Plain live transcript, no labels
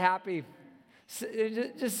Happy.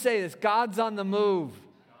 Just say this. God's on the move.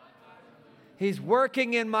 He's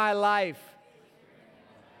working in my life.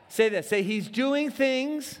 Say this. Say, He's doing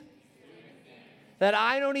things that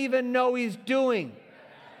I don't even know He's doing.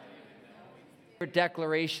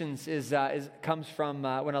 Declarations comes from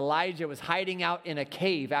when Elijah was hiding out in a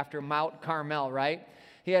cave after Mount Carmel, right?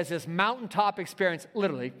 He has this mountaintop experience,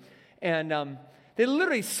 literally, and they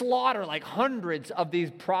literally slaughter like hundreds of these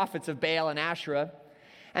prophets of Baal and Asherah.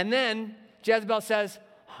 And then Jezebel says,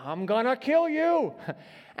 I'm going to kill you.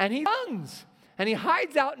 And he runs. And he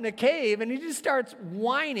hides out in a cave, and he just starts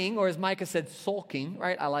whining, or as Micah said, sulking,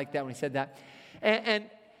 right? I like that when he said that.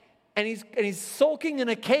 And he's sulking in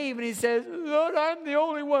a cave, and he says, Lord, I'm the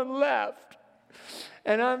only one left.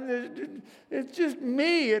 And it's just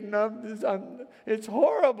me, and it's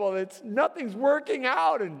horrible. Nothing's working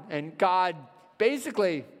out. And God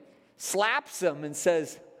basically slaps him and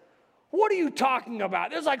says, what are you talking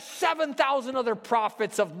about? There's like 7,000 other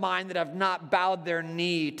prophets of mine that have not bowed their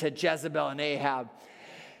knee to Jezebel and Ahab.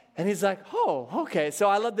 And he's like, oh, okay. So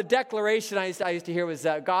I love the declaration I used to hear was,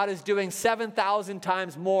 God is doing 7,000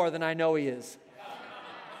 times more than I know He is.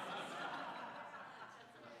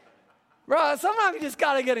 Bro, sometimes you just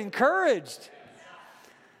got to get encouraged.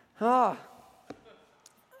 Oh.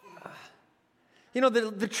 You know,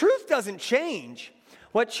 the truth doesn't change.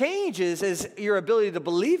 What changes is your ability to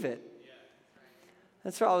believe it.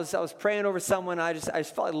 That's why I was praying over someone. I just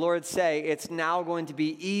felt like the Lord say, it's now going to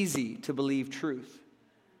be easy to believe truth.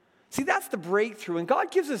 See, that's the breakthrough. And God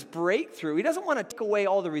gives us breakthrough. He doesn't want to take away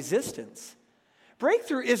all the resistance.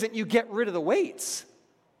 Breakthrough isn't you get rid of the weights.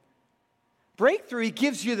 Breakthrough, He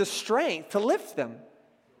gives you the strength to lift them.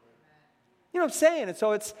 You know what I'm saying? And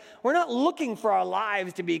so we're not looking for our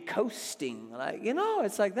lives to be coasting.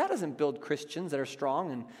 It's like that doesn't build Christians that are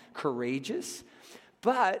strong and courageous.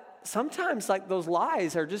 But sometimes like those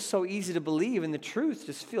lies are just so easy to believe, and the truth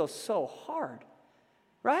just feels so hard.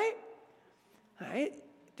 Right? Right?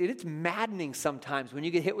 Dude, it's maddening sometimes when you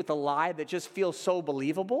get hit with a lie that just feels so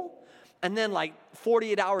believable. And then like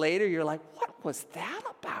 48 hours later, you're like, what was that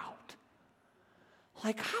about?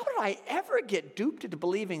 Like, how did I ever get duped into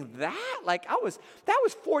believing that? Like, that was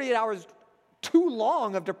 48 hours too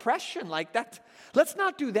long of depression. Like, let's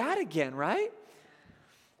not do that again, right?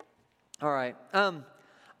 All right.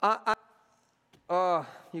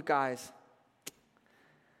 You guys.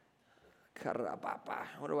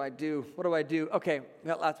 What do I do? Okay,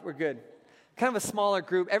 we're good. Kind of a smaller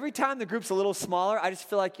group. Every time the group's a little smaller, I just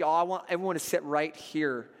feel like I want everyone to sit right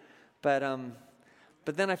here.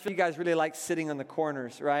 But then I feel you guys really like sitting on the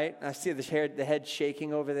corners, right? I see the head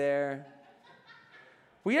shaking over there.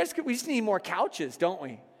 We just need more couches, don't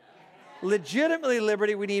we? Legitimately,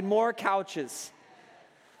 Liberty, we need more couches.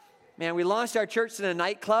 Man, we launched our church in a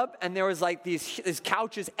nightclub, and there was like these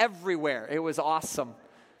couches everywhere. It was awesome.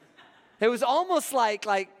 It was almost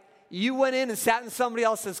like you went in and sat in somebody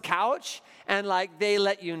else's couch, and like they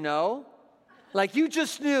let you know. Like you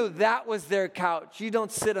just knew that was their couch. You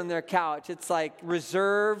don't sit on their couch. It's like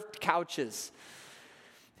reserved couches.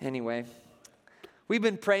 Anyway, we've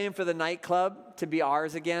been praying for the nightclub to be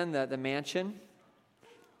ours again, the mansion.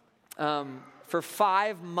 For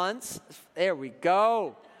 5 months. There we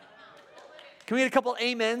go. Can we get a couple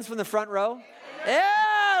amens from the front row?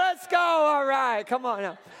 Yeah, let's go. All right, come on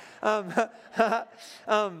now. By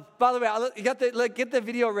the way, get the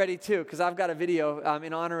video ready too, because I've got a video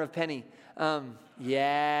in honor of Penny.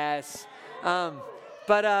 Yes.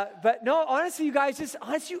 But no, honestly, you guys,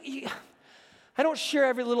 I don't share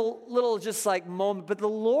every little just like moment, but the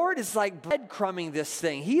Lord is like breadcrumbing this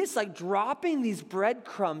thing. He is like dropping these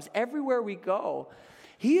breadcrumbs everywhere we go.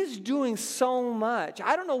 He is doing so much.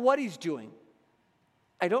 I don't know what He's doing.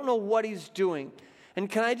 And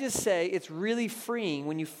can I just say, it's really freeing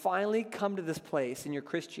when you finally come to this place in your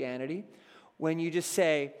Christianity, when you just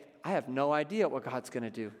say, I have no idea what God's going to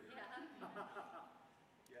do.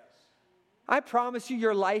 Yes. I promise you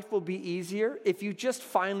your life will be easier if you just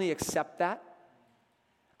finally accept that.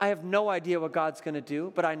 I have no idea what God's going to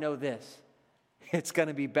do, but I know this. It's going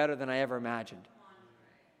to be better than I ever imagined.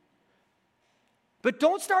 But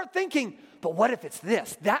don't start thinking, but what if it's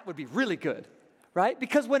this? That would be really good. Right?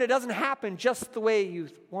 Because when it doesn't happen just the way you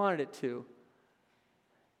wanted it to,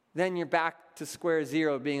 then you're back to square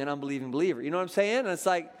zero being an unbelieving believer. You know what I'm saying? And it's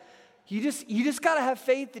like, you just got to have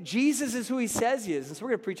faith that Jesus is who He says He is. And so we're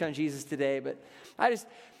going to preach on Jesus today. But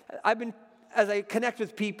I've been, as I connect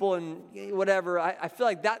with people and whatever, I feel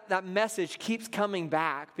like that message keeps coming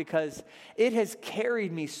back because it has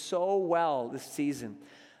carried me so well this season.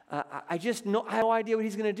 I have no idea what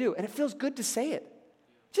He's going to do. And it feels good to say it.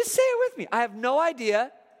 Just say it with me. I have no idea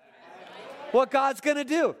what God's going to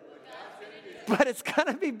do. But it's going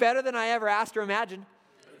to be better than I ever asked or imagined.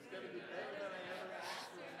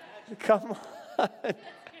 Come on.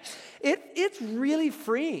 It's really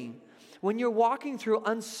freeing when you're walking through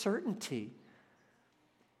uncertainty.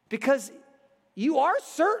 Because you are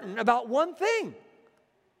certain about one thing.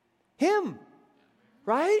 Him.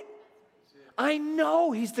 Right? I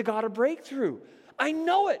know He's the God of breakthrough. I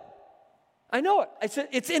know it. I know it.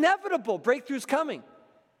 It's inevitable. Breakthrough's coming.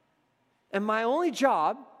 And my only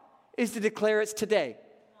job is to declare it's today.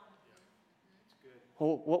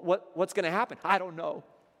 Well, what's going to happen? I don't know.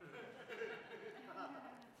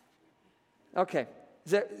 Okay.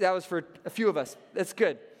 That was for a few of us. That's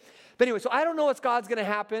good. But anyway, so I don't know what's God's going to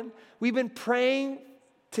happen. We've been praying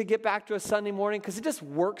to get back to a Sunday morning because it just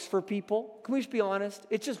works for people. Can we just be honest?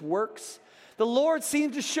 It just works. The Lord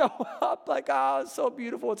seems to show up like, oh, it's so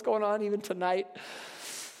beautiful what's going on even tonight.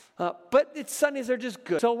 But Sundays are just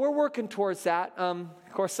good. So we're working towards that. Of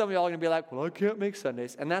course, some of y'all are going to be like, well, I can't make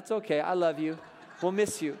Sundays. And that's okay. I love you. We'll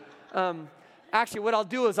miss you. Actually, what I'll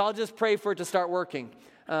do is I'll just pray for it to start working.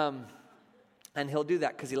 And He'll do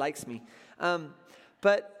that because He likes me.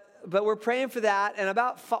 But we're praying for that. And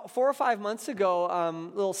about 4 or 5 months ago,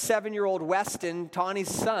 little 7-year-old Weston,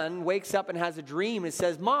 Tawny's son, wakes up and has a dream. And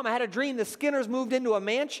says, Mom, I had a dream. The Skinners moved into a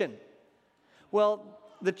mansion. Well,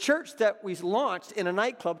 the church that we launched in a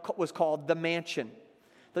nightclub was called The Mansion.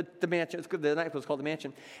 The Mansion. The nightclub was called The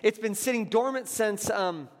Mansion. It's been sitting dormant since,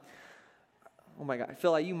 oh my God,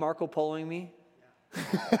 Phil, are you Marco Poloing me?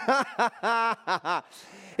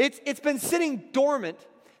 It's been sitting dormant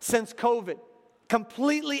since COVID.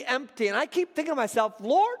 Completely empty. And I keep thinking to myself,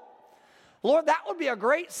 Lord, that would be a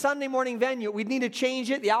great Sunday morning venue. We'd need to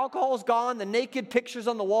change it. The alcohol's gone. The naked pictures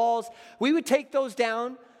on the walls. We would take those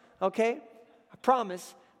down, okay? I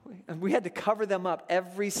promise. We had to cover them up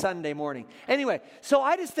every Sunday morning. Anyway, so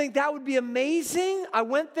I just think that would be amazing. I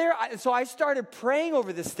went there, so I started praying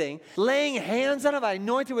over this thing, laying hands on it. I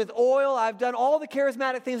anointed with oil. I've done all the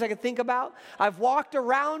charismatic things I could think about. I've walked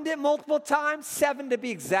around it multiple times, 7 to be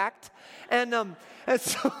exact. And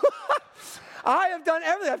so I have done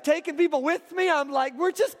everything. I've taken people with me. I'm like,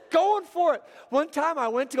 we're just going for it. One time I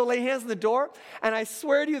went to go lay hands on the door, and I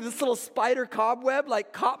swear to you, this little spider cobweb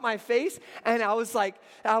like caught my face, and I was like,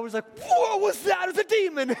 whoa, what's that? It was a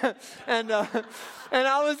demon. and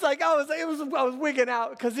I was wigging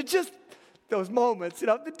out because it just, those moments, dude,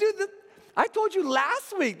 I told you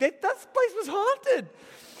last week that place was haunted.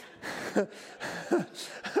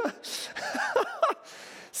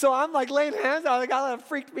 So I'm like laying hands on the guy that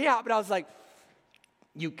freaked me out, but I was like,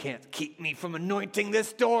 you can't keep me from anointing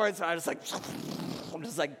this door. And so I just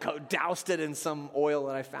doused it in some oil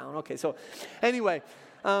that I found. Okay, so anyway,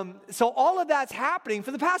 so all of that's happening.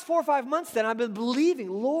 For the past 4 or 5 months then, I've been believing,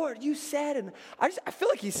 Lord, you said, and I feel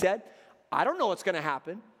like He said, I don't know what's going to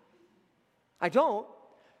happen. I don't,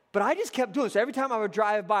 but I just kept doing it. So every time I would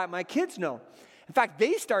drive by, my kids know. In fact,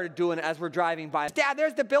 they started doing it as we're driving by. Dad,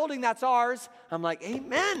 there's the building, that's ours. I'm like,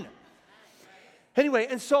 amen. Anyway,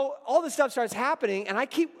 and so all this stuff starts happening, and I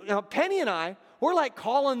keep, Penny and I, we're like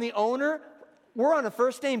calling the owner. We're on a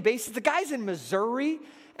first name basis. The guy's in Missouri,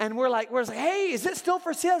 and we're like, hey, is it still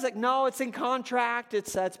for sale? I was like, no, it's in contract.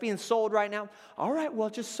 It's being sold right now. All right, well,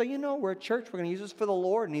 just so you know, we're a church. We're going to use this for the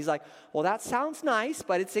Lord. And he's like, well, that sounds nice,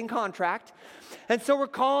 but it's in contract. And so we're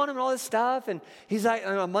calling him and all this stuff, and he's like,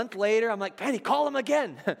 and a month later, I'm like, Penny, call him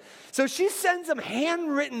again. So she sends him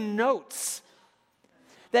handwritten notes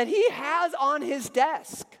that he has on his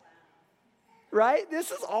desk, right?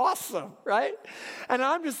 This is awesome, right? And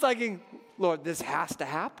I'm just thinking, Lord, this has to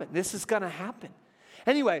happen. This is going to happen.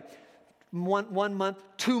 Anyway, 1 month,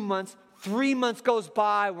 2 months, 3 months goes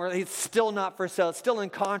by where it's still not for sale. It's still in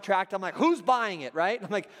contract. I'm like, who's buying it, right? I'm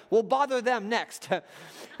like, we'll bother them next.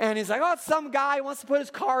 And he's like, oh, some guy wants to put his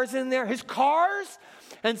cars in there. His cars?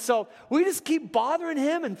 And so we just keep bothering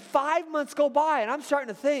him, and 5 months go by, and I'm starting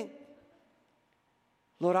to think,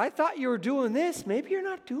 Lord, I thought you were doing this. Maybe you're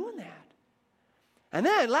not doing that. And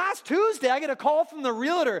then last Tuesday, I get a call from the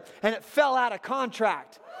realtor, and it fell out of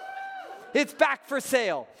contract. It's back for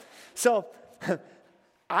sale. So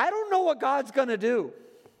I don't know what God's going to do,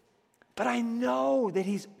 but I know that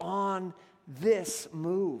He's on this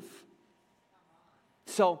move.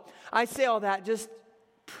 So I say all that, just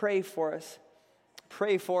pray for us.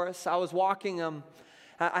 Pray for us. I was walking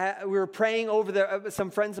we were praying over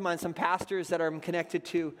some friends of mine, some pastors that I'm connected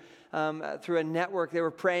to through a network. They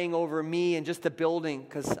were praying over me and just the building,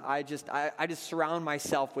 because I just surround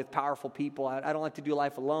myself with powerful people. I don't like to do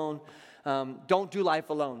life alone. Don't do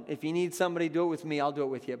life alone. If you need somebody, do it with me. I'll do it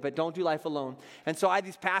with you. But don't do life alone. And so I had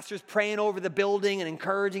these pastors praying over the building and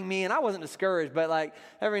encouraging me. And I wasn't discouraged, but like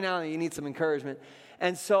every now and then you need some encouragement.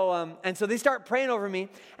 And so they start praying over me.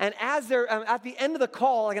 And as they're at the end of the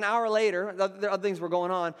call, like an hour later, other things were going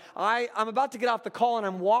on. I'm about to get off the call, and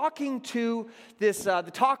I'm walking to this the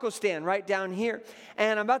taco stand right down here.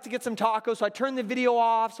 And I'm about to get some tacos, so I turn the video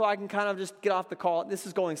off so I can kind of just get off the call. This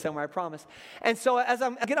is going somewhere, I promise. And so as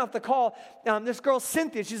I'm getting off the call, this girl,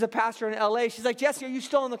 Cynthia, she's a pastor in LA. She's like, Jesse, are you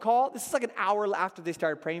still on the call? This is like an hour after they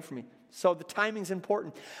started praying for me. So the timing's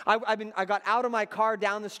important. I got out of my car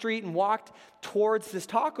down the street and walked towards this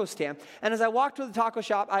taco stand. And as I walked to the taco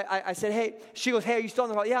shop, I said, hey, she goes, hey, are you still on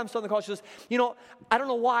the call? Yeah, I'm still on the call. She goes, I don't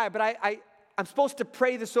know why, but I'm supposed to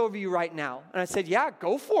pray this over you right now. And I said, yeah,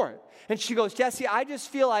 go for it. And she goes, Jesse, I just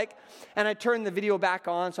feel like, and I turned the video back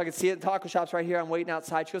on so I could see it. The taco shop's right here. I'm waiting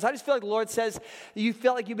outside. She goes, I just feel like the Lord says you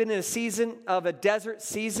felt like you've been in a season of a desert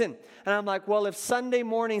season. And I'm like, well, if Sunday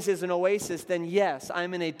mornings is an oasis, then yes,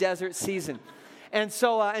 I'm in a desert season. And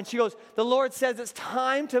so, and she goes, the Lord says it's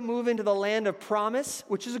time to move into the land of promise,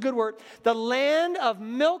 which is a good word, the land of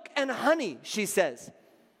milk and honey, she says.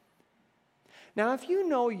 Now, if you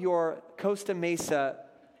know your Costa Mesa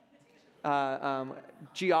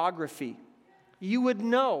geography, you would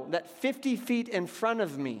know that 50 feet in front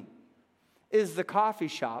of me is the coffee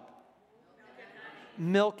shop,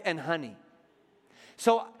 Milk and Honey.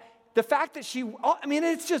 So the fact that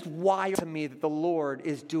it's just wild to me that the Lord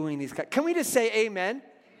is doing these. Can we just say amen? Amen.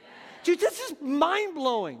 Dude, this is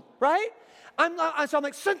mind-blowing, right? So I'm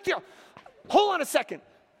like, Cynthia, hold on a second.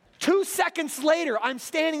 2 seconds later, I'm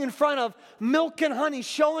standing in front of Milk and Honey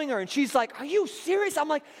showing her, and she's like, are you serious? I'm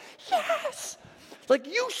like, yes. Like,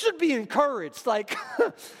 you should be encouraged. Like,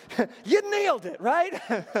 you nailed it, right?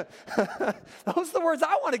 Those are the words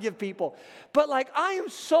I want to give people. But like, I am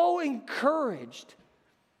so encouraged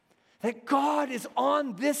that God is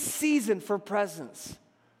on this season for presence.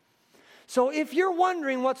 So if you're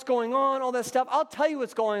wondering what's going on, all that stuff, I'll tell you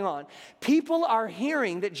what's going on. People are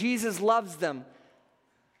hearing that Jesus loves them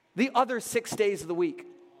the other 6 days of the week,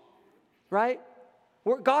 right?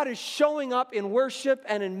 Where God is showing up in worship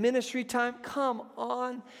and in ministry time. Come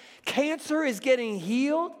on. Cancer is getting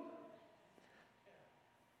healed.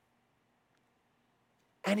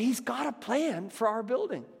 And He's got a plan for our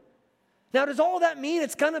building. Now, does all that mean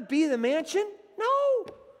it's going to be the mansion? No.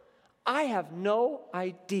 I have no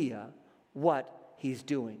idea what He's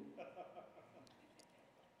doing.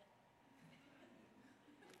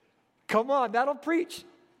 Come on, that'll preach.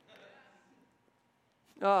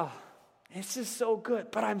 Oh, it's just so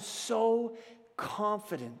good. But I'm so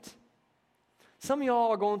confident. Some of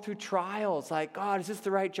y'all are going through trials like, God, is this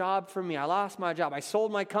the right job for me? I lost my job. I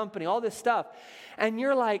sold my company, all this stuff. And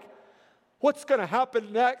you're like, what's going to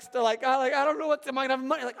happen next? They're like, I don't know am I going to have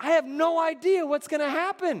money? Like, I have no idea what's going to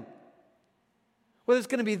happen. Whether it's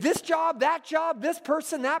going to be this job, this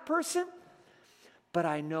person, that person. But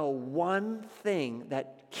I know one thing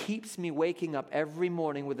that keeps me waking up every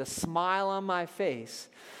morning with a smile on my face.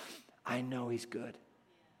 I know He's good.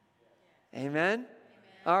 Amen?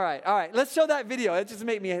 All right. Let's show that video. It's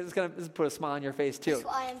going to put a smile on your face too. That's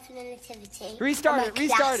what I am for the nativity. Restart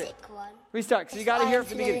it. Restart, because you got to hear it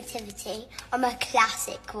from the beginning. Nativity. I'm a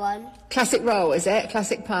classic one. Classic role, is it?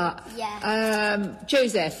 Classic part? Yeah.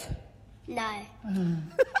 Joseph? No.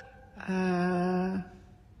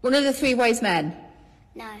 One of the three wise men?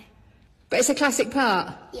 No. But it's a classic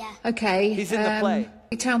part? Yeah. Okay. He's in the play.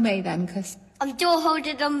 You tell me then, because... I'm door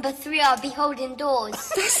holder number 3. I'll be holding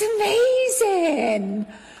doors. That's amazing.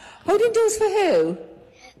 Holding doors for who?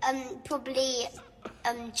 Probably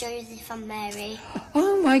Joseph and Mary.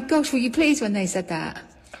 Oh my gosh, were you pleased when they said that?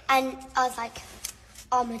 And I was like,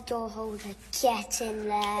 I'm a door holder. Get in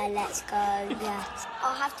there. Let's go. Yeah.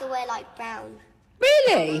 I'll have to wear like brown.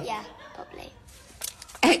 Really? Yeah, probably.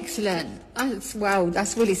 Excellent.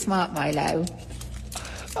 That's really smart, Milo.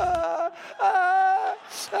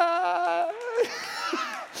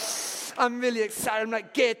 I'm really excited. I'm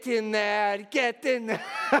like, get in there.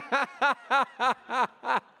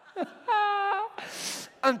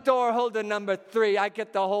 I'm door holder number 3. I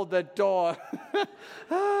get to hold the door.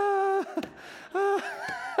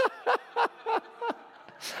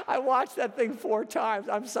 I watched that thing 4 times.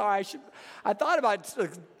 I'm sorry. I thought about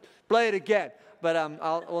play it again, but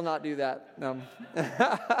we'll not do that.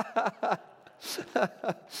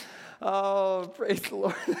 Oh, praise the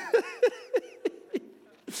Lord.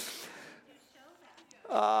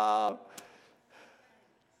 Huh?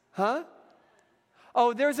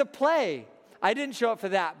 Oh, there's a play. I didn't show up for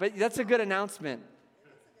that, but that's a good announcement.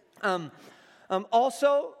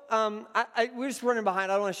 Also, we're just running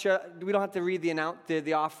behind. I don't want to share. We don't have to read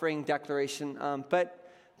the offering declaration, but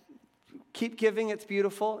keep giving. It's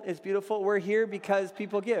beautiful. It's beautiful. We're here because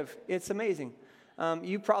people give. It's amazing.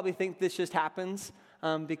 You probably think this just happens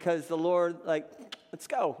because the Lord, let's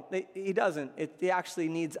go. He doesn't. He actually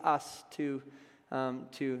needs us to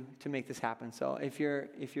make this happen. So if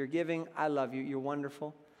you're giving, I love you. You're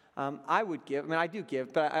wonderful. I would give. I mean, I do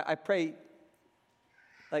give, but I pray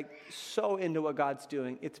so into what God's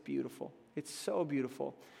doing. It's beautiful. It's so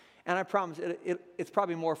beautiful. And I promise it's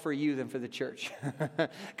probably more for you than for the church.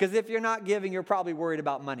 Because if you're not giving, you're probably worried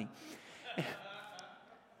about money.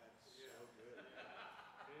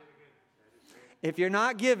 If you're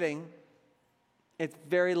not giving, it's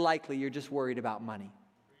very likely you're just worried about money.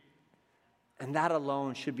 And that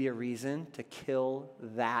alone should be a reason to kill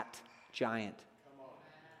that giant.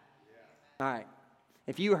 All right.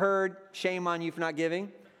 If you heard, shame on you for not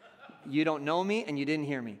giving, you don't know me and you didn't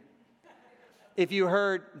hear me. If you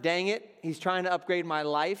heard, dang it, he's trying to upgrade my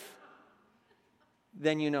life,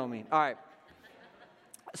 then you know me. All right.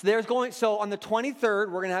 So on the 23rd,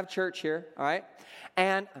 we're going to have church here, all right?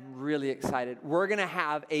 And I'm really excited. We're going to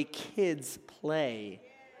have a kids play.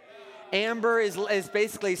 Amber is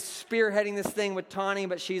basically spearheading this thing with Tawny,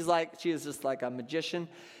 but she is just like a magician.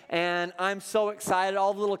 And I'm so excited.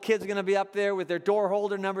 All the little kids are going to be up there with their door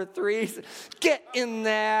holder number 3s. Get in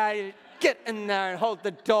there and hold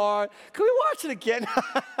the door. Can we watch it again?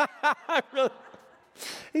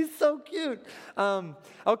 He's so cute.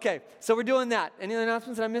 Okay, so we're doing that. Any other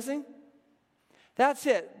announcements that I'm missing? That's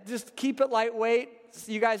it. Just keep it lightweight.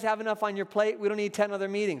 You guys have enough on your plate. We don't need 10 other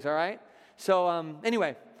meetings, all right? So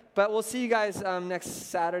anyway, but we'll see you guys next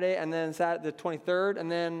Saturday, and then the 23rd,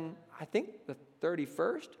 and then I think the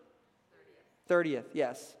 31st? 30th,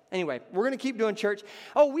 yes. Anyway, we're going to keep doing church.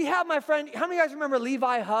 Oh, we have my friend, how many of you guys remember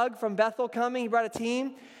Levi Hugg from Bethel coming? He brought a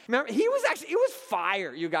team. Remember, it was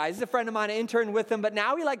fire, you guys. He's a friend of mine. I interned with him, but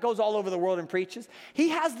now he goes all over the world and preaches. He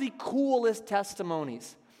has the coolest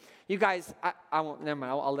testimonies. You guys, I won't, never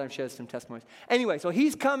mind, I'll let him share some testimonies. Anyway, so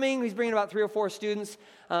he's coming. He's bringing about 3 or 4 students,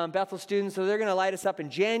 Bethel students, so they're going to light us up in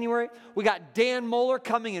January. We got Dan Moeller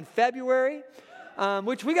coming in February,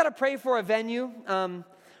 which we got to pray for a venue.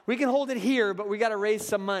 We can hold it here, but we got to raise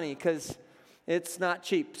some money because it's not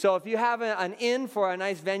cheap. So if you have an inn for a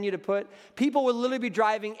nice venue to put, people will literally be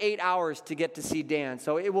driving 8 hours to get to see Dan.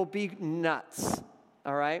 So it will be nuts,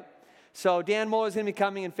 all right? So Dan Moeller is going to be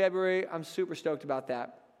coming in February. I'm super stoked about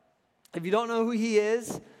that. If you don't know who he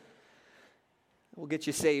is, we'll get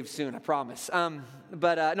you saved soon, I promise.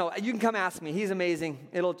 But no, you can come ask me. He's amazing.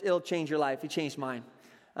 It'll change your life. He changed mine.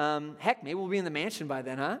 Heck, maybe we'll be in the mansion by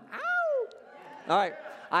then, huh? Ow! All right.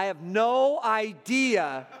 I have no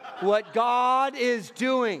idea what God is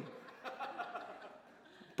doing,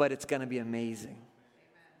 but it's going to be amazing.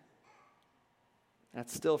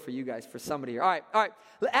 That's still for you guys, for somebody here. All right.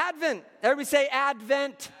 Advent. Everybody say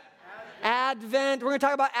Advent. Advent. We're going to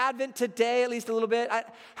talk about Advent today, at least a little bit.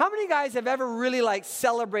 How many guys have ever really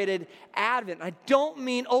celebrated Advent? I don't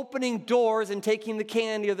mean opening doors and taking the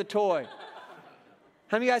candy or the toy.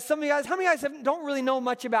 How many guys don't really know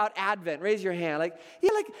much about Advent? Raise your hand. I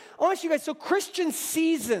want you guys, so Christian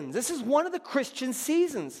seasons. This is one of the Christian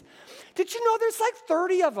seasons. Did you know there's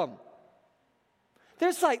 30 of them?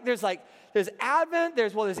 There's Advent,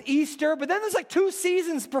 there's Easter, but then there's 2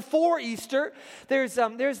 seasons before Easter. There's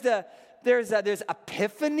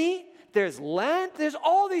Epiphany, there's Lent, there's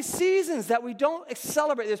all these seasons that we don't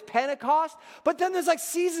celebrate. There's Pentecost, but then there's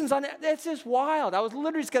leseasons on it. It's just wild. I was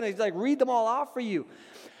literally just going to read them all off for you.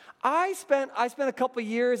 I spent a couple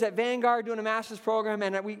years at Vanguard doing a master's program,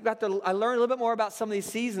 and I learned a little bit more about some of these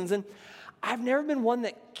seasons, and I've never been one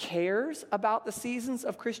that cares about the seasons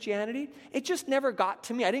of Christianity. It just never got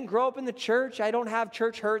to me. I didn't grow up in the church. I don't have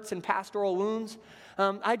church hurts and pastoral wounds.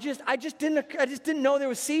 I just didn't know there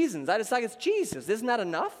were seasons. I just it's Jesus. Isn't that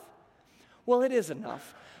enough? Well, it is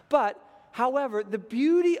enough. But, however, the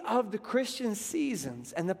beauty of the Christian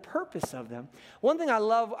seasons and the purpose of them, one thing I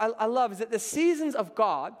love is that the seasons of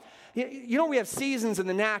God, we have seasons in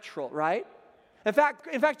the natural, right? In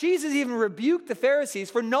fact, Jesus even rebuked the Pharisees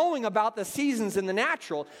for knowing about the seasons in the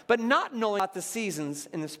natural, but not knowing about the seasons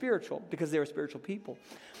in the spiritual, because they were spiritual people.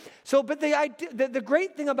 So, but the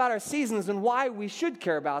great thing about our seasons and why we should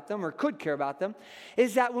care about them or could care about them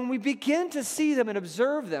is that when we begin to see them and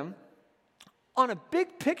observe them on a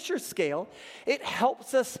big picture scale, it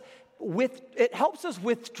helps us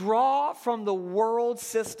withdraw from the world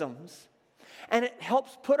systems and it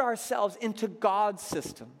helps put ourselves into God's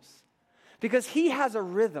systems. Because he has a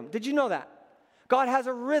rhythm. Did you know that? God has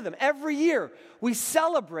a rhythm. Every year we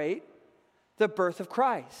celebrate the birth of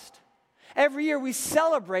Christ. Every year we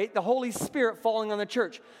celebrate the Holy Spirit falling on the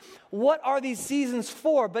church. What are these seasons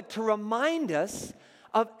for but to remind us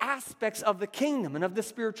of aspects of the kingdom and of the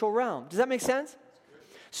spiritual realm? Does that make sense?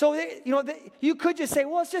 So, you could just say,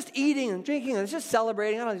 well, it's just eating and drinking, and it's just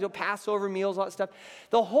celebrating. I don't know, Passover meals, all that stuff.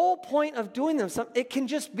 The whole point of doing them, it can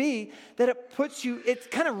just be that it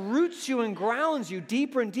kind of roots you and grounds you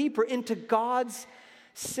deeper and deeper into God's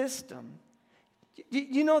system.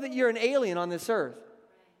 You know that you're an alien on this earth.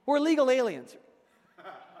 We're legal aliens.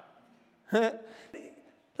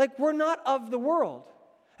 Like, we're not of the world.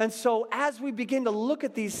 And so as we begin to look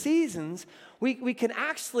at these seasons, we can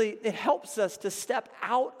actually, it helps us to step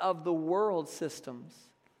out of the world systems,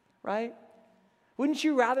 right? Wouldn't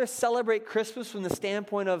you rather celebrate Christmas from the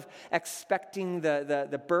standpoint of expecting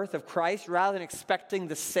the birth of Christ rather than expecting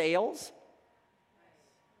the sales?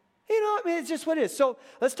 It's just what it is. So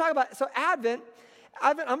let's talk about, Advent,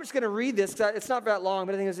 I'm just going to read this because it's not that long,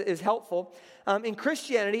 but I think it's helpful. In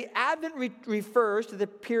Christianity, Advent refers to the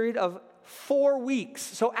period of 4 weeks.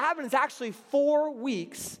 So Advent is actually 4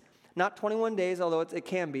 weeks, not 21 days, although it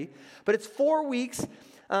can be. But it's 4 weeks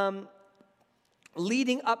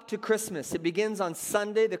leading up to Christmas. It begins on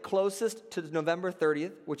Sunday, the closest to November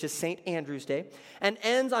 30th, which is St. Andrew's Day, and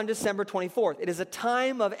ends on December 24th. It is a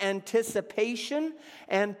time of anticipation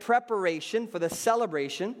and preparation for the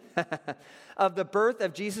celebration of the birth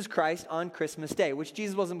of Jesus Christ on Christmas Day, which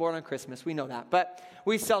Jesus wasn't born on Christmas. We know that, but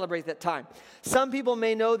we celebrate that time. Some people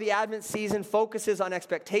may know the Advent season focuses on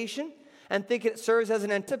expectation and think it serves as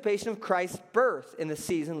an anticipation of Christ's birth in the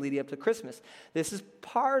season leading up to Christmas. This is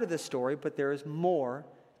part of the story, but there is more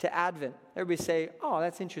to Advent. Everybody say, oh,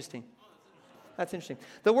 that's interesting. That's interesting.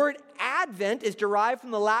 The word Advent is derived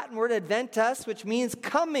from the Latin word adventus, which means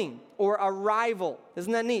coming or arrival.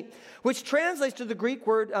 Isn't that neat? Which translates to the Greek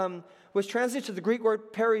word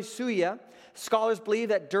parousia. Scholars believe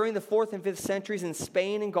that during the 4th and 5th centuries in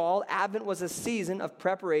Spain and Gaul, Advent was a season of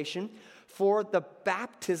preparation for the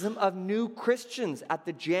baptism of new Christians at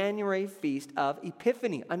the January feast of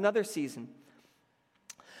Epiphany, another season.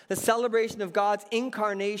 The celebration of God's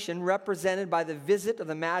incarnation, represented by the visit of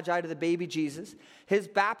the Magi to the baby Jesus, his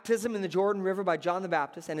baptism in the Jordan River by John the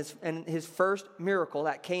Baptist, and his first miracle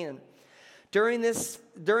at Canaan. During this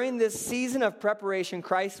season of preparation,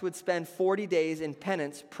 Christ would spend 40 days in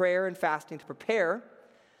penance, prayer, and fasting to prepare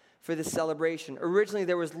for this celebration. Originally,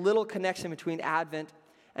 there was little connection between Advent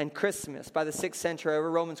and Christmas. By the 6th century,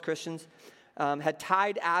 Roman Christians had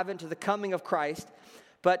tied Advent to the coming of Christ,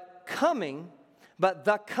 but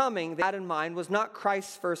the coming they had in mind was not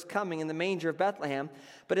Christ's first coming in the manger of Bethlehem,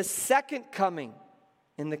 but his second coming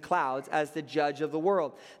in the clouds as the judge of the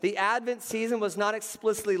world. The Advent season was not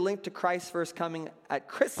explicitly linked to Christ's first coming at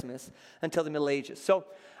Christmas until the Middle Ages. So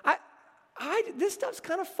this stuff's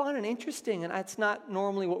kind of fun and interesting, and it's not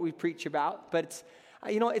normally what we preach about, but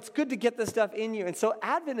it's good to get this stuff in you. And so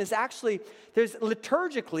Advent is actually, there's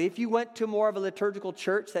liturgically, if you went to more of a liturgical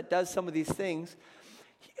church that does some of these things,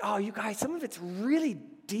 oh, you guys, some of it's really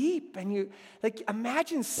deep. And you,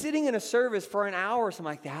 imagine sitting in a service for an hour or something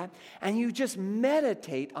like that, and you just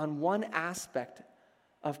meditate on one aspect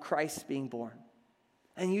of Christ being born.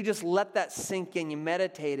 And you just let that sink in. You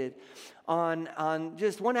meditated on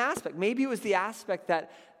just one aspect. Maybe it was the aspect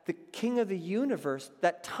that the King of the universe,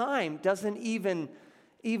 that time doesn't even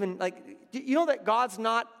that God's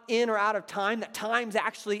not in or out of time, that time's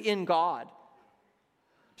actually in God.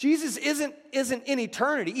 Jesus isn't in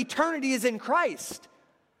eternity. Eternity is in Christ.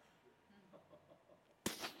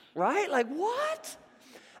 Right? What?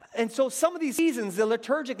 And so some of these seasons,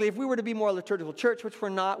 liturgically, if we were to be more a liturgical church, which we're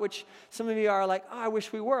not, which some of you are like, oh, I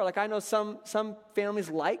wish we were. I know some families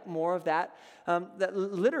like more of that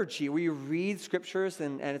liturgy where you read scriptures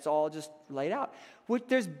and it's all just laid out.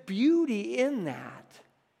 There's beauty in that.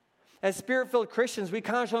 As Spirit-filled Christians, we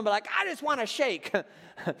kind of want to be like, I just want to shake.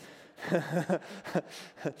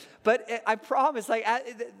 But I promise,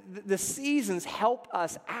 the seasons help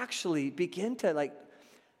us actually begin to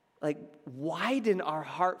widen our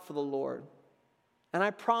heart for the Lord. And I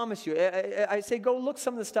promise you, I say go look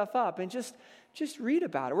some of the stuff up and just read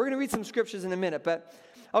about it. We're going to read some scriptures in a minute, but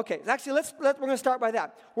okay. Actually, we're going to start by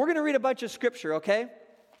that. We're going to read a bunch of scripture, okay?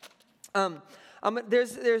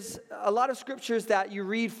 There's a lot of scriptures that you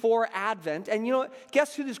read for Advent, and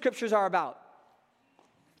guess who the scriptures are about?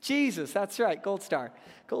 Jesus, that's right, gold star.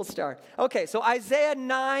 Okay, so Isaiah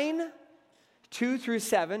 9, 2 through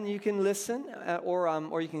 7, you can listen,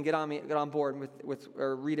 or you can get on board with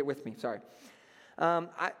or read it with me, sorry.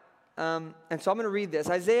 And so I'm going to read this.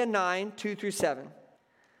 Isaiah 9, 2 through 7.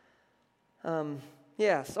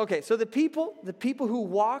 Yes, okay. So the people who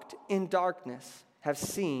walked in darkness have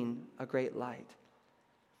seen a great light.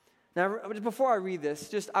 Now, before I read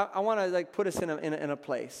this, I want to put us in a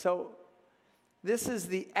place. So this is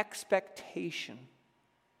the expectation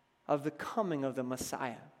of the coming of the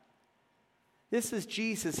Messiah. This is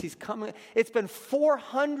Jesus. He's coming. It's been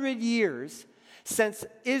 400 years since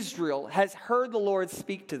Israel has heard the Lord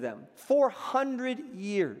speak to them. 400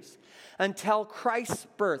 years until Christ's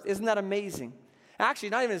birth. Isn't that amazing?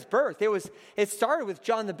 Actually, not even his birth. It started with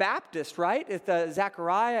John the Baptist, right?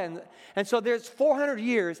 Zechariah. And so there's 400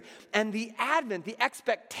 years. And the advent, the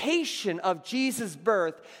expectation of Jesus'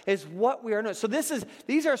 birth is what we are knowing. So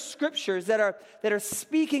these are scriptures that are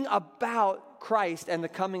speaking about Christ and the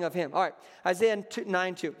coming of him. All right, Isaiah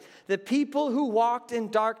 9, 2. The people who walked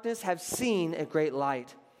in darkness have seen a great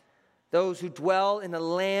light. Those who dwell in a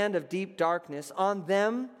land of deep darkness, on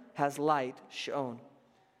them has light shone.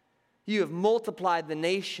 You have multiplied the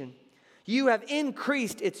nation. You have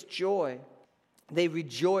increased its joy. They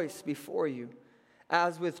rejoice before you,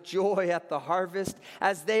 as with joy at the harvest,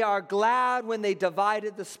 as they are glad when they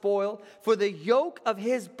divided the spoil. For the yoke of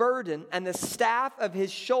his burden and the staff of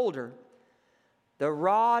his shoulder, the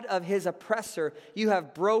rod of his oppressor, you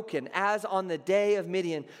have broken, as on the day of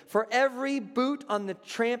Midian. For every boot on the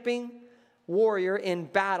tramping warrior in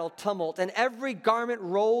battle tumult, and every garment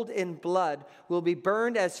rolled in blood will be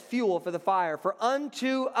burned as fuel for the fire. For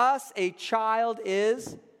unto us a child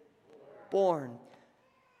is born,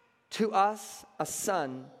 to us a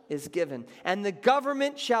son is given, and the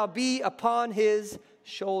government shall be upon his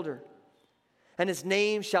shoulder. And his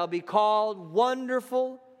name shall be called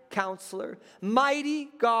Wonderful Counselor, Mighty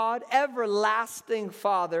God, Everlasting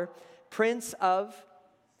Father, Prince of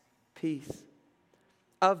Peace.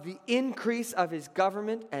 Of the increase of his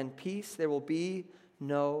government and peace there will be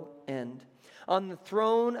no end. On the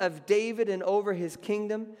throne of David and over his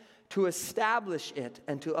kingdom, to establish it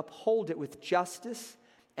and to uphold it with justice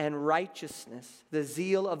and righteousness. The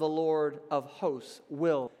zeal of the Lord of hosts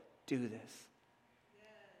will do this.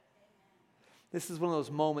 This is one of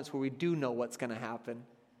those moments where we do know what's going to happen.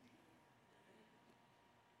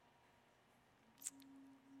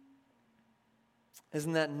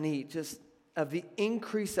 Isn't that neat? Just of the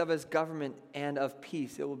increase of his government and of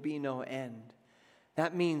peace, there will be no end.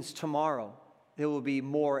 That means tomorrow there will be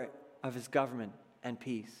more of his government and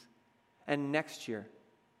peace. And next year,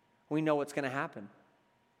 we know what's going to happen.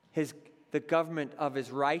 The government of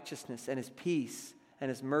his righteousness and his peace and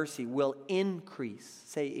his mercy will increase.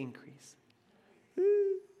 Say increase.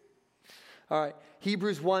 All right,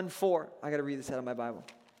 Hebrews 1:4. I got to read this out of my Bible.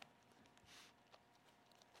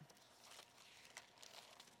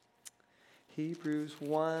 Hebrews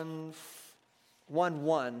 1,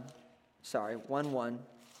 1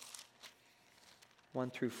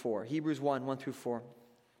 through 4. Hebrews 1 through 4.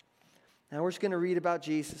 Now we're just going to read about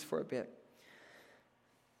Jesus for a bit.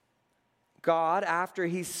 God, after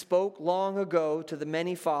he spoke long ago to the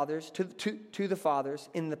many fathers, to the fathers,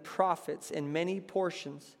 in the prophets, in many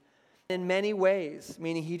portions, in many ways,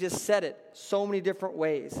 meaning he just said it so many different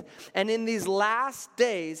ways, and in these last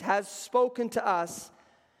days has spoken to us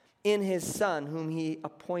in his Son, whom he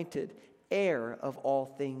appointed heir of all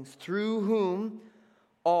things, through whom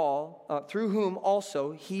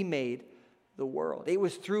also he made the world. It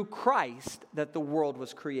was through Christ that the world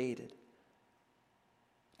was created.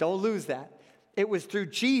 Don't lose that. It was through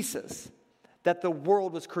Jesus that the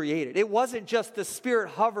world was created. It wasn't just the Spirit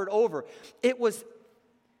hovered over. It was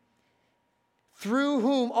through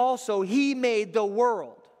whom also he made the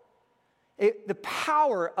world. The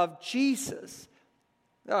power of Jesus.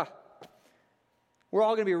 We're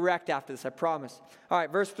all going to be wrecked after this, I promise. All right,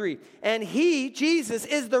 verse 3. And he, Jesus,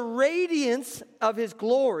 is the radiance of his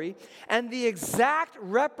glory and the exact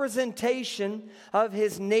representation of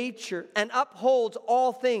his nature, and upholds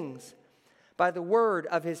all things by the word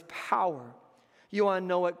of his power. You want to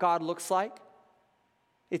know what God looks like?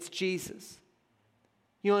 It's Jesus.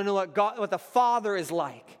 You want to know what the Father is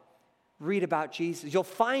like? Read about Jesus. You'll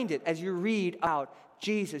find it as you read about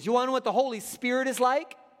Jesus. You want to know what the Holy Spirit is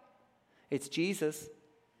like? It's Jesus.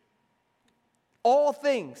 All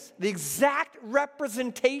things, the exact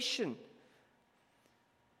representation.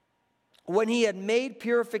 When he had made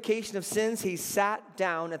purification of sins, he sat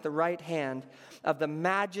down at the right hand of the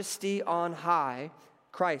majesty on high,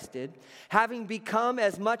 Christ did, having become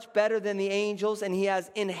as much better than the angels, and he has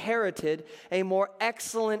inherited a more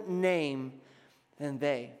excellent name than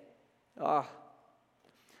they.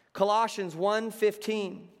 Colossians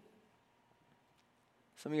 1:15.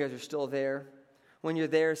 Some of you guys are still there. When you're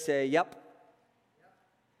there, say, yep.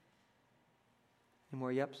 Any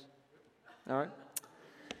more yeps? All right.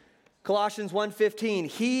 Colossians 1:15,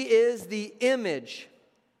 he is the image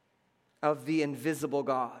of the invisible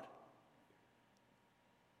God.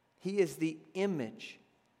 He is the image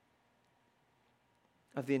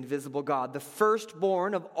of the invisible God, the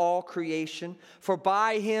firstborn of all creation, for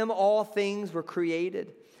by him all things were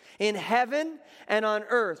created, in heaven and on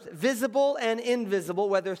earth, visible and invisible,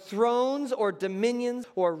 whether thrones or dominions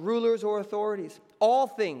or rulers or authorities. All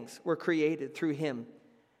things were created through him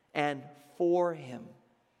and for him.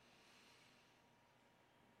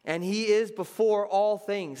 And he is before all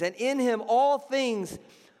things, and in him all things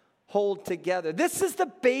hold together. This is the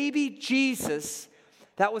baby Jesus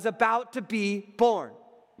that was about to be born.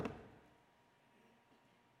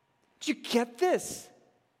 Did you get this?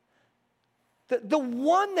 The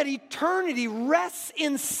one that eternity rests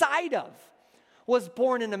inside of was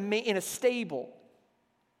born in a stable.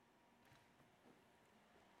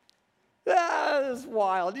 That is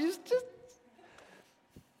wild.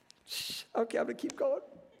 Okay, I'm going to keep going.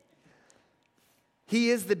 He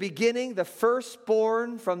is the beginning, the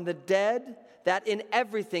firstborn from the dead, that in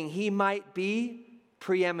everything he might be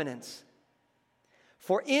preeminence.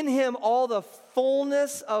 For in him all the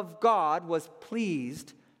fullness of God was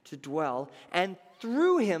pleased to dwell, and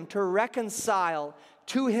through him to reconcile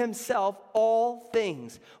to himself all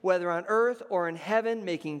things, whether on earth or in heaven,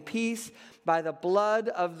 making peace by the blood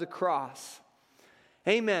of the cross.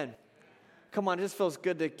 Amen. Come on, it just feels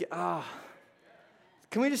good to get,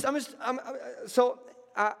 Can we just, so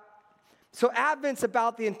Advent's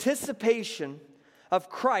about the anticipation of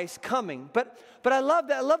Christ coming. But I love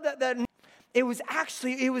that it was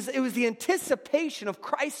the anticipation of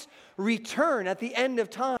Christ's return at the end of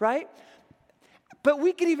time, right? But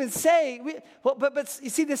we could even say, but you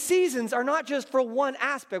see, the seasons are not just for one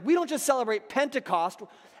aspect. We don't just celebrate Pentecost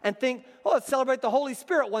and think, let's celebrate the Holy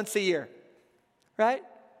Spirit once a year, right?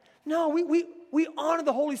 No, we honor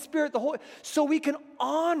the Holy Spirit, so we can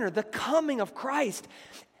honor the coming of Christ.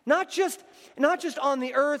 Not just on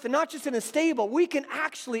the earth and not just in a stable. We can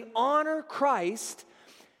actually honor Christ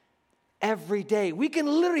every day. We can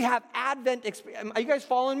literally have Advent experience. Are you guys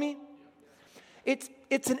following me? It's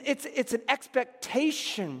an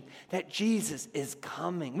expectation that Jesus is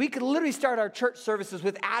coming. We could literally start our church services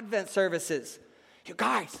with Advent services. You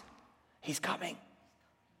guys, he's coming.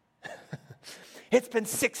 It's been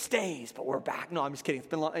 6 days, but we're back. No, I'm just kidding. It's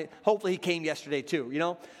been long. Hopefully he came yesterday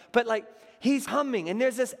too, But he's coming, and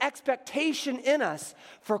there's this expectation in us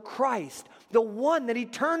for Christ, the one that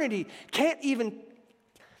eternity can't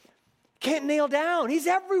nail down. He's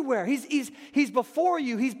everywhere. He's before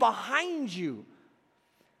you. He's behind you.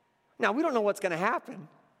 Now, we don't know what's going to happen,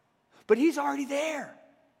 but he's already there.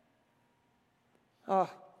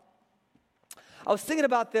 I was thinking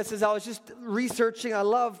about this as I was just researching. I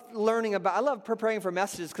love preparing for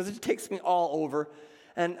messages because it takes me all over.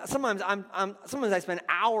 And sometimes I spend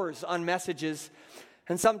hours on messages,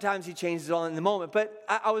 and sometimes he changes it all in the moment. But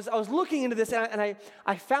I was looking into this, and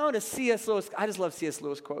I found a C.S. Lewis. I just love C.S.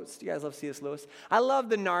 Lewis quotes. Do you guys love C.S. Lewis? I love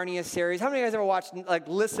the Narnia series. How many of you guys ever watched,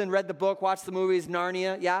 read the book, watched the movies,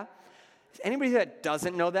 Narnia? Yeah? Anybody that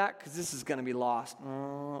doesn't know that? Because this is going to be lost.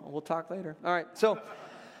 We'll talk later. All right,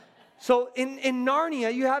 So in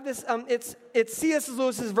Narnia, you have this, it's C.S.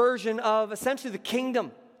 Lewis's version of essentially the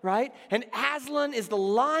kingdom, right? And Aslan is the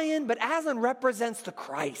lion, but Aslan represents the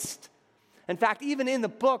Christ. In fact, even in the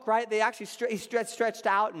book, right, they actually he's stretched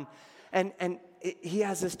out, and he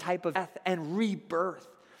has this type of death and rebirth.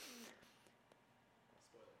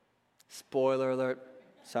 Spoiler alert.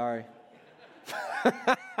 Sorry.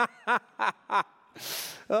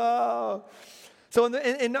 So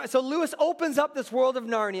so Lewis opens up this world of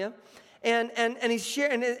Narnia, and he's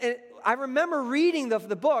sharing. And I remember reading the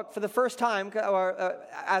book for the first time,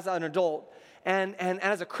 as an adult, and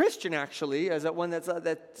as a Christian actually, as one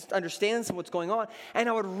that understands what's going on. And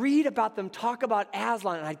I would read about them, talk about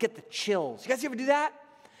Aslan, and I'd get the chills. You guys ever do that?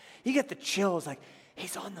 You get the chills, like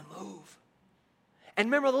he's on the move. And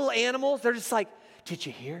remember the little animals? They're just like, did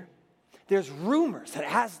you hear? There's rumors that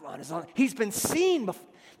Aslan is on. He's been seen before.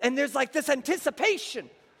 And there's like this anticipation.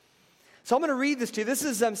 So I'm going to read this to you. This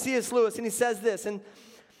is C.S. Lewis, and he says this. And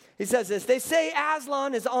he says this. They say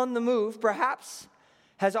Aslan is on the move, perhaps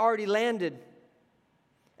has already landed.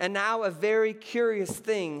 And now a very curious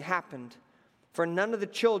thing happened. For none of the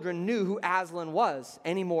children knew who Aslan was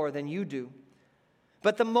any more than you do.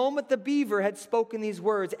 But the moment the beaver had spoken these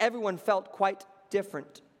words, everyone felt quite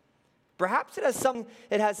different. Perhaps it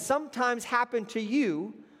has sometimes happened to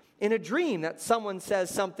you in a dream that someone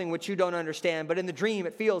says something which you don't understand, but in the dream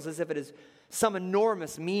it feels as if it is some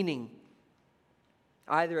enormous meaning.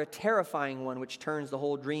 either a terrifying one which turns the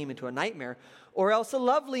whole dream into a nightmare, or else a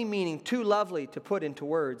lovely meaning, too lovely to put into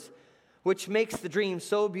words, which makes the dream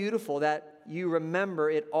so beautiful that you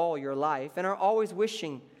remember it all your life and are always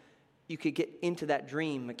wishing you could get into that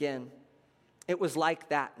dream again. It was like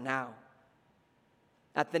that now.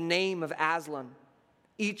 At the name of Aslan,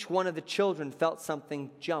 each one of the children felt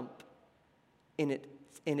something jump in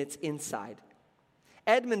its inside.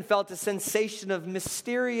 Edmund felt a sensation of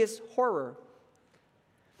mysterious horror.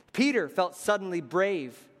 Peter felt suddenly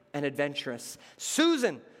brave and adventurous.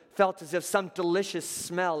 Susan felt as if some delicious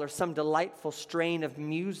smell or some delightful strain of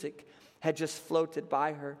music had just floated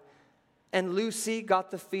by her. And Lucy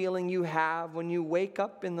got the feeling you have when you wake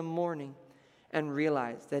up in the morning and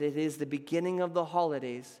realize that it is the beginning of the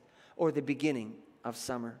holidays or the beginning of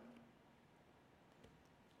summer.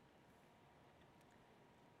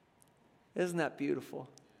 Isn't that beautiful?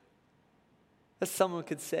 That someone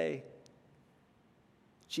could say,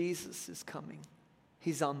 Jesus is coming.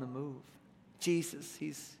 He's on the move. Jesus,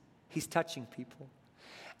 he's touching people.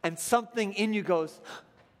 And something in you goes,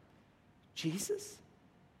 Jesus?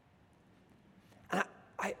 And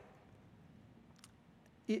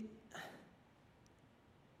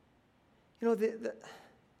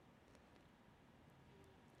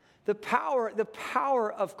the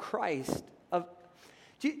power of Christ,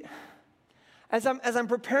 as I'm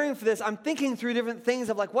preparing for this, I'm thinking through different things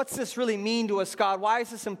of like, what's this really mean to us, God? Why is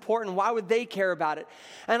this important? Why would they care about it?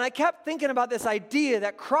 And I kept thinking about this idea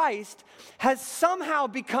that Christ has somehow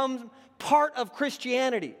become part of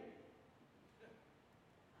Christianity.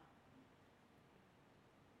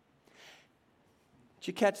 Did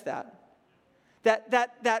you catch that?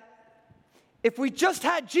 That if we just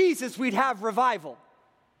had Jesus, we'd have revival.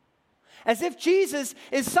 As if Jesus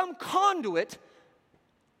is some conduit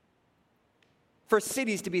for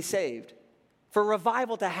cities to be saved, for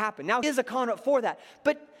revival to happen. Now, he is a conduit for that.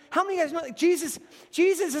 But how many of you guys know that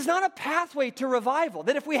Jesus is not a pathway to revival?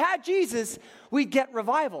 That if we had Jesus, we'd get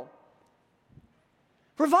revival.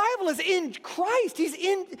 Revival is in Christ.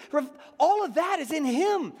 All of that is in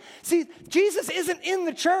him. See, Jesus isn't in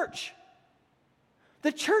the church.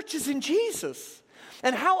 The church is in Jesus.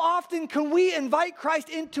 And how often can we invite Christ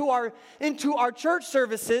into our church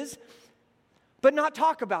services, but not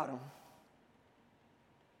talk about him?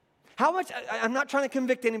 How much? I'm not trying to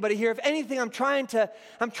convict anybody here. If anything, I'm trying to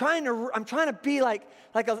be like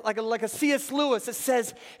a C.S. Lewis that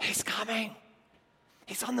says, he's coming.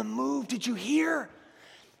 He's on the move. Did you hear?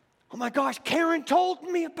 Oh my gosh, Karen told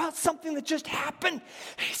me about something that just happened.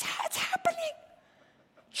 It's happening.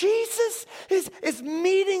 Jesus is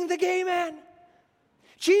meeting the gay man.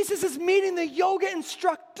 Jesus is meeting the yoga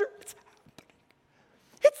instructor. It's happening.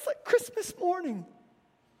 It's like Christmas morning.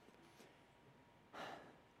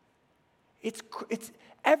 It's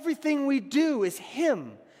everything we do is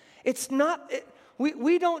him. It's not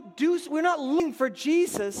we're not looking for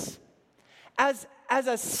Jesus as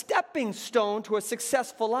a stepping stone to a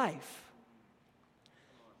successful life.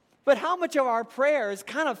 But how much of our prayers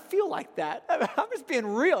kind of feel like that? I'm just being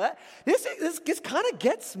real. This kind of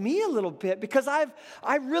gets me a little bit because I've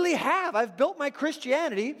built my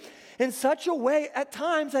Christianity in such a way at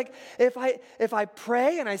times, like if I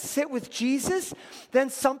pray and I sit with Jesus,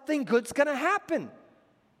 then something good's going to happen.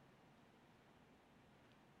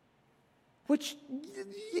 Which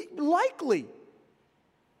likely,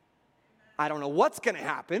 I don't know what's going to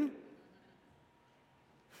happen.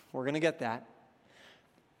 We're going to get that.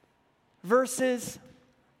 Versus,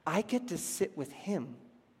 I get to sit with him.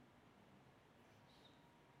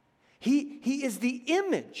 He is the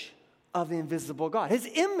image of the invisible God. His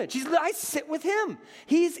image. I sit with him.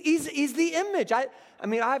 He's the image. I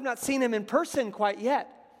mean, I have not seen him in person quite yet.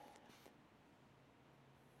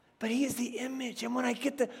 But he is the image. And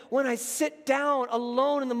when I sit down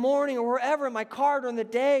alone in the morning or wherever in my car during the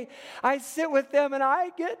day, I sit with him and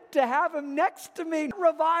I get to have him next to me.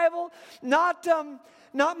 Revival, not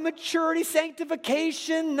maturity,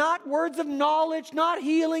 sanctification, not words of knowledge, not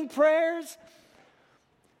healing prayers,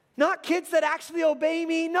 not kids that actually obey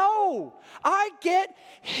me. No, I get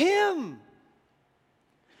him.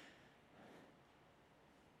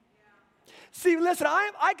 See, listen,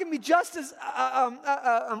 I can be just as,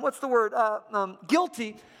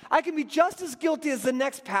 guilty. I can be just as guilty as the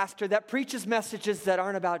next pastor that preaches messages that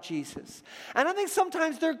aren't about Jesus. And I think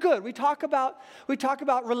sometimes they're good. We talk about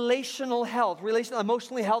relational health,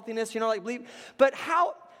 emotional healthiness,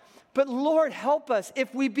 but Lord help us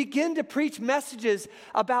if we begin to preach messages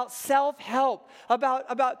about self-help,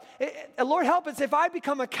 Lord help us if I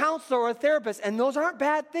become a counselor or a therapist, and those aren't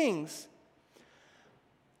bad things.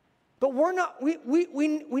 But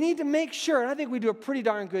we need to make sure, and I think we do a pretty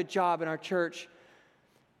darn good job in our church,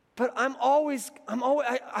 But I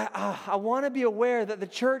want to be aware that the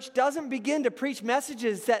church doesn't begin to preach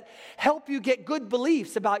messages that help you get good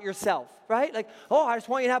beliefs about yourself, right? Like, I just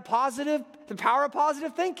want you to have the power of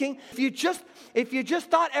positive thinking. If you just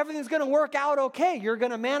thought everything's going to work out okay, you're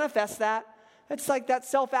going to manifest that. It's like that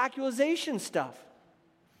self-actualization stuff.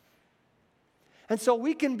 And so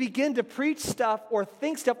we can begin to preach stuff or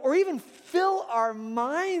think stuff or even fill our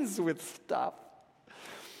minds with stuff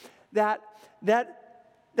that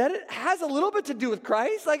it has a little bit to do with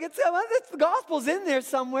Christ. Like it's the gospel's in there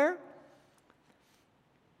somewhere.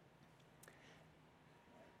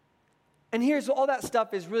 And here's all that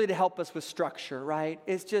stuff is really to help us with structure, right?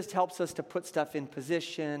 It just helps us to put stuff in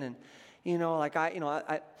position. And,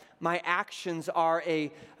 my actions are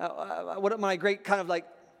one of my great kind of like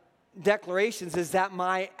declarations is that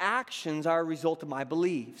my actions are a result of my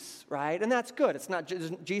beliefs, right? And that's good. It's not,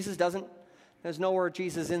 there's no word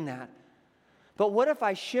Jesus in that. But what if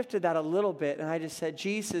I shifted that a little bit and I just said,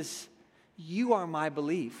 Jesus, you are my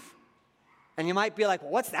belief. And you might be like,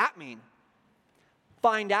 well, what's that mean?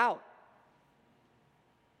 Find out.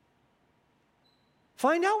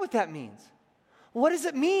 Find out what that means. What does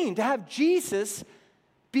it mean to have Jesus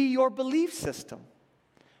be your belief system?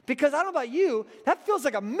 Because I don't know about you, that feels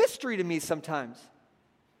like a mystery to me sometimes.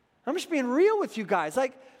 I'm just being real with you guys.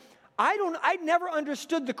 Like, I never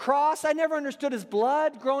understood the cross. I never understood his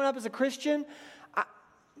blood growing up as a Christian.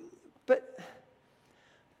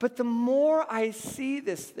 But the more I see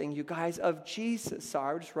this thing, you guys, of Jesus.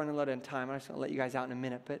 Sorry, we're just running low on time. I'm just going to let you guys out in a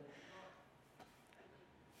minute.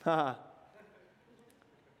 But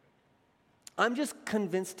I'm just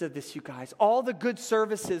convinced of this, you guys. All the good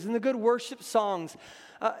services and the good worship songs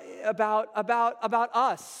about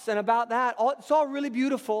us and about that. It's all really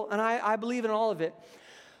beautiful, and I believe in all of it.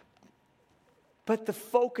 But the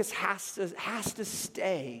focus has to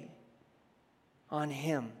stay on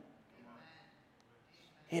him.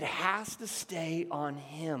 It has to stay on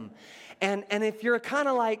him. And if you're kind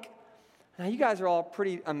of like, now you guys are all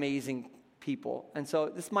pretty amazing people, and so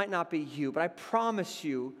this might not be you, but I promise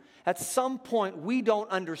you, at some point, we don't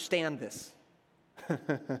understand this.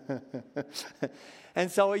 And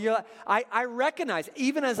so I recognize,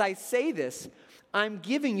 even as I say this, I'm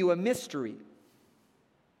giving you a mystery.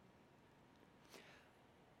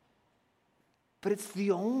 But it's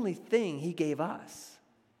the only thing he gave us.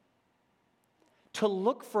 To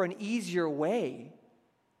look for an easier way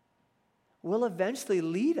will eventually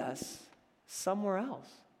lead us somewhere else.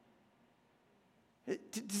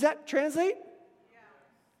 Does that translate?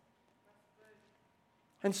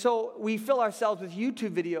 And so we fill ourselves with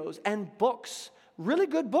YouTube videos and books, really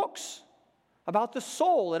good books about the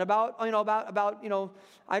soul and about we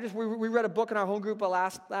read a book in our home group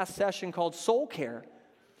last session called Soul Care.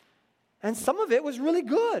 And some of it was really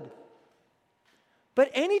good.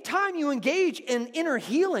 But anytime you engage in inner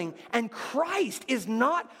healing and Christ is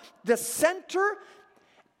not the center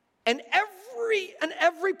and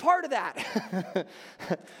every part of that,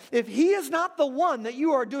 if he is not the one that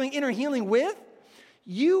you are doing inner healing with,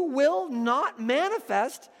 you will not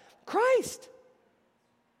manifest Christ.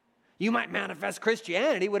 You might manifest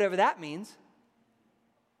Christianity, whatever that means.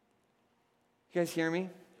 You guys hear me?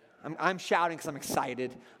 I'm shouting because I'm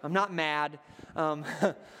excited. I'm not mad.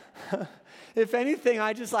 If anything,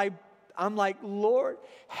 I'm like, Lord,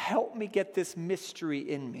 help me get this mystery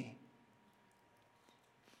in me.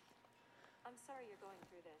 I'm sorry you're going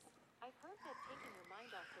through this. I've heard that taking your mind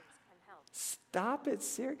off things can help. Stop it,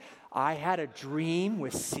 Siri. I had a dream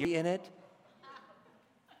with Siri in it.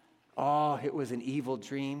 Oh, it was an evil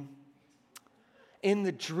dream. In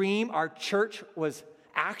the dream, our church was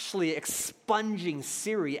actually expunging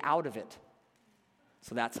Siri out of it.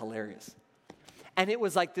 So that's hilarious. And it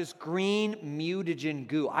was like this green mutagen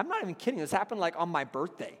goo. I'm not even kidding. This happened like on my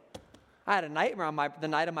birthday. I had a nightmare on the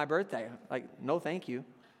night of my birthday. Like, no thank you.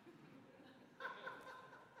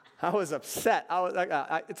 I was upset. I was like,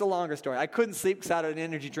 it's a longer story. I couldn't sleep because I had an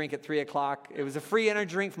energy drink at 3 o'clock. It was a free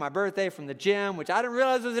energy drink for my birthday from the gym, which I didn't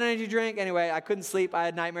realize was an energy drink. Anyway, I couldn't sleep. I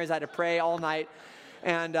had nightmares. I had to pray all night.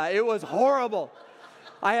 And it was horrible.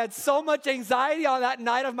 I had so much anxiety on that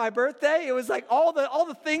night of my birthday. It was like all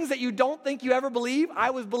the things that you don't think you ever believe,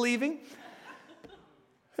 I was believing.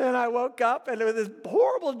 And I woke up and it was this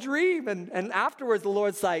horrible dream. And afterwards the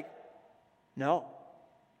Lord's like, no,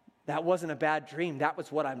 that wasn't a bad dream. That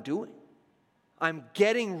was what I'm doing. I'm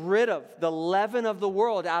getting rid of the leaven of the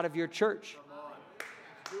world out of your church.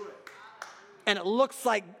 And it looks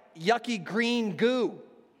like yucky green goo.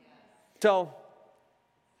 So,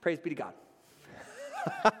 praise be to God.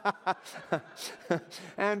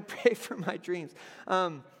 And pray for my dreams.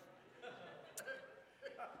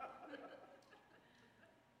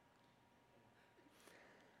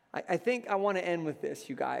 I think I want to end with this,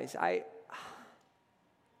 you guys.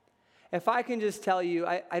 If I can just tell you,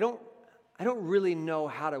 I don't really know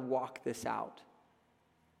how to walk this out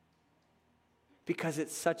because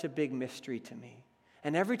it's such a big mystery to me.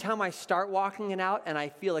 And every time I start walking it out and I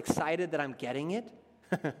feel excited that I'm getting it,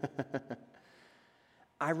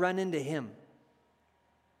 I run into him.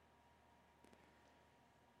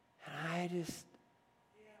 And I just,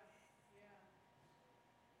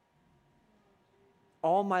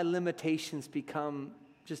 all my limitations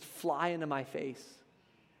just fly into my face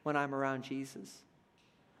when I'm around Jesus.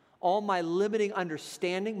 All my limiting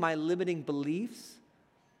understanding, my limiting beliefs,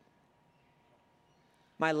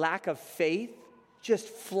 my lack of faith just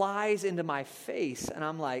flies into my face. And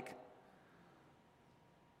I'm like,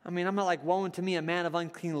 I'm not like, woe unto me, a man of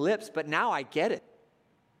unclean lips, but now I get it.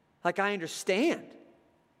 Like, I understand.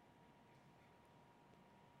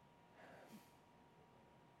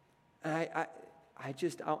 And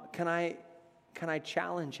can I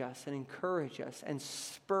challenge us and encourage us and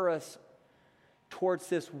spur us towards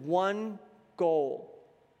this one goal,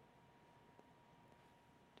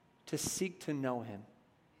 to seek to know him.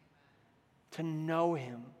 To know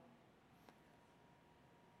him.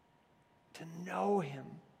 To know him.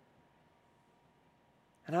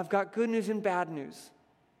 And I've got good news and bad news.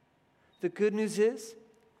 The good news is,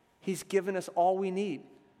 he's given us all we need.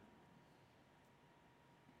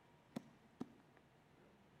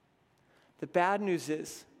 The bad news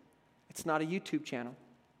is, it's not a YouTube channel.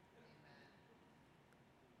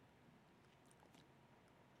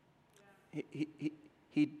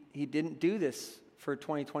 He didn't do this for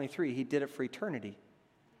 2023. He did it for eternity.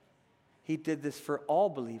 He did this for all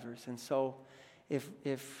believers. And so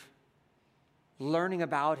if learning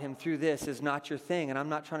about him through this is not your thing, and I'm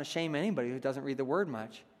not trying to shame anybody who doesn't read the word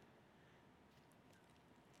much,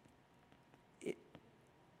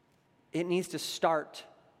 it needs to start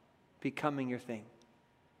becoming your thing.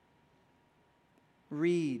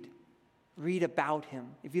 Read about him.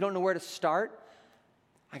 If you don't know where to start,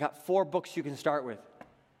 I got 4 books you can start with.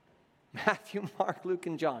 Matthew, Mark, Luke,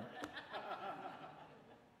 and John.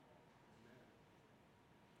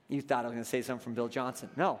 You thought I was going to say something from Bill Johnson.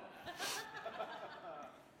 No.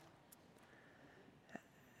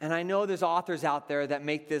 And I know there's authors out there that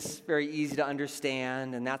make this very easy to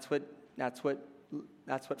understand, and that's what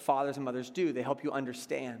fathers and mothers do. They help you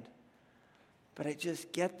understand. But I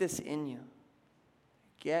just get this in you.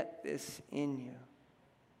 Get this in you.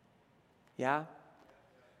 Yeah?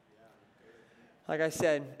 Like I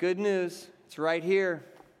said, good news. It's right here.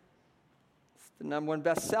 It's the #1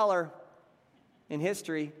 bestseller in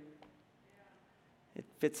history. It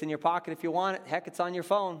fits in your pocket if you want it. Heck, it's on your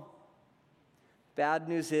phone. Bad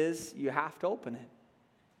news is you have to open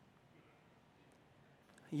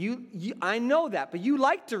it. I know that, but you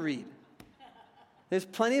like to read. There's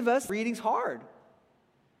plenty of us, reading's hard.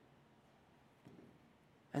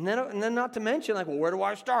 And then not to mention, like, well, where do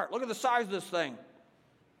I start? Look at the size of this thing.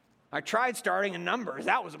 I tried starting in Numbers.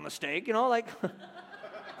 That was a mistake, like.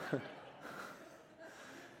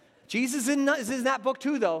 Jesus is in that book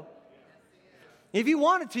too, though. If you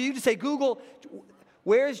wanted to, you just say, Google,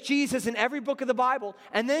 where's Jesus in every book of the Bible?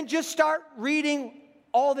 And then just start reading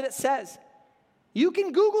all that it says. You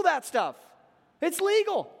can Google that stuff. It's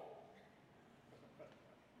legal.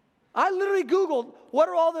 I literally Googled, what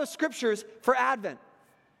are all the scriptures for Advent?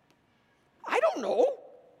 I don't know.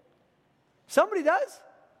 Somebody does.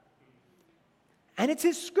 And it's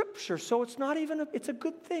his scripture, so it's not even, it's a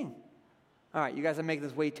good thing. All right, you guys are making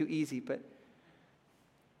this way too easy, but.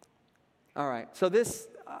 All right, so this,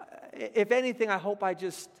 if anything, I hope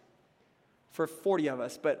for 40 of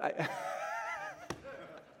us, but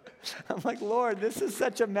I'm like, Lord, this is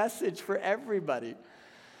such a message for everybody.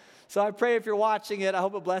 So I pray if you're watching it, I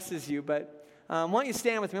hope it blesses you, but why don't you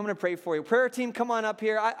stand with me? I'm going to pray for you. Prayer team, come on up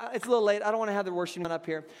here. It's a little late. I don't want to have the worship up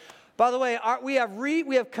here. By the way, we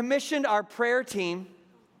have commissioned our prayer team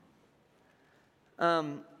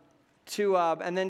and then